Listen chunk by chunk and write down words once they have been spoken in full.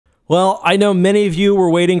Well, I know many of you were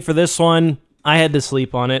waiting for this one. I had to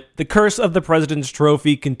sleep on it. The curse of the President's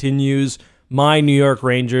Trophy continues. My New York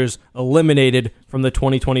Rangers eliminated from the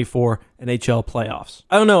 2024 NHL playoffs.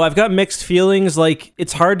 I don't know, I've got mixed feelings. Like,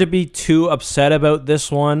 it's hard to be too upset about this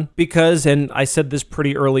one because, and I said this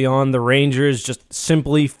pretty early on, the Rangers just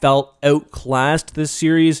simply felt outclassed this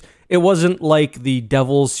series. It wasn't like the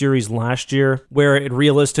Devils series last year where it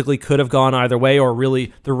realistically could have gone either way, or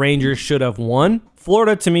really the Rangers should have won.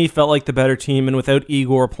 Florida, to me, felt like the better team, and without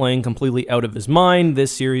Igor playing completely out of his mind,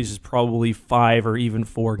 this series is probably 5 or even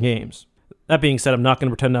 4 games. That being said, I'm not going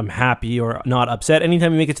to pretend I'm happy or not upset.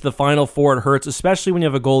 Anytime you make it to the Final Four, it hurts, especially when you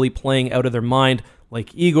have a goalie playing out of their mind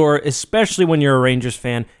like Igor, especially when you're a Rangers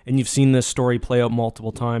fan and you've seen this story play out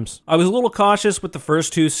multiple times. I was a little cautious with the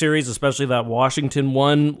first 2 series, especially that Washington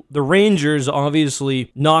one. The Rangers obviously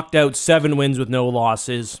knocked out 7 wins with no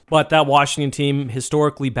losses, but that Washington team,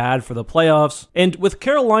 historically bad for the playoffs. And with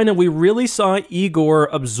Carolina, we really saw Igor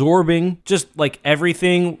absorbing just like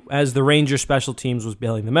everything as the Rangers special teams was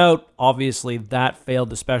bailing them out. Obviously, that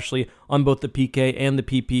failed, especially on both the PK and the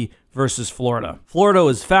PP versus Florida. Florida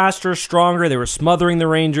was faster, stronger, they were smothering the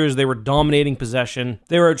Rangers, they were dominating possession,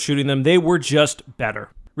 they were out shooting them, they were just better.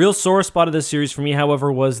 Real sore spot of this series for me, however,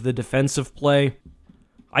 was the defensive play.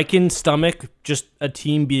 I can stomach just a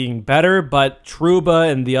team being better, but Trouba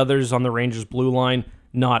and the others on the Rangers blue line,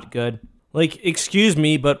 not good. Like, excuse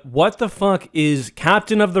me, but what the fuck is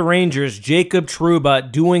captain of the Rangers, Jacob Trouba,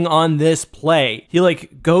 doing on this play? He,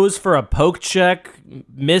 like, goes for a poke check,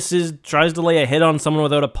 misses, tries to lay a hit on someone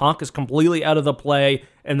without a puck, is completely out of the play,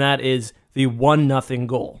 and that is the 1-0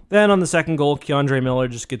 goal. Then on the second goal, Keandre Miller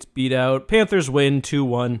just gets beat out. Panthers win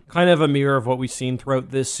 2-1. Kind of a mirror of what we've seen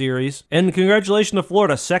throughout this series. And congratulations to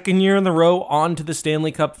Florida. 2nd year in a row on to the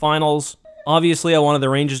Stanley Cup Finals. Obviously, I wanted the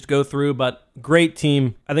Rangers to go through, but great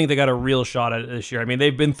team. I think they got a real shot at it this year. I mean,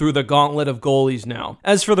 they've been through the gauntlet of goalies now.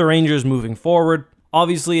 As for the Rangers moving forward,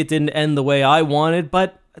 obviously it didn't end the way I wanted,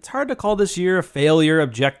 but it's hard to call this year a failure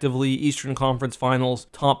objectively. Eastern Conference Finals,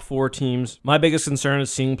 top 4 teams. My biggest concern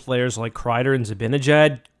is seeing players like Kreider and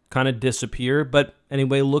Zibanejad kind of disappear, but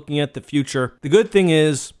anyway, looking at the future, the good thing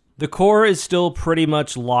is the core is still pretty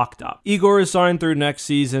much locked up. Igor is signed through next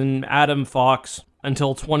season, Adam Fox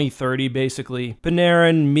until 2030, basically.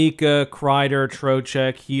 Panarin, Mika, Kreider,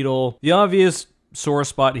 Trocheck, Hedl. The obvious sore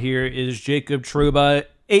spot here is Jacob Trouba.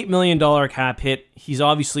 $8 million cap hit. He's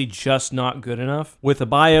obviously just not good enough. With a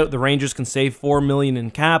buyout, the Rangers can save $4 million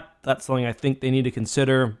in cap. That's something I think they need to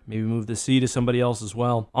consider. Maybe move the C to somebody else as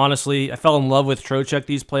well. Honestly, I fell in love with Trocheck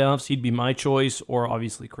these playoffs. He'd be my choice, or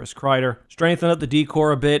obviously Chris Kreider. Strengthen up the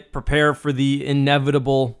D-core a bit. Prepare for the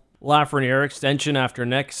inevitable Lafreniere extension after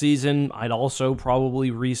next season. I'd also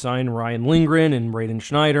probably re-sign Ryan Lindgren and Braden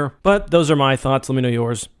Schneider. But those are my thoughts. Let me know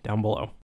yours down below.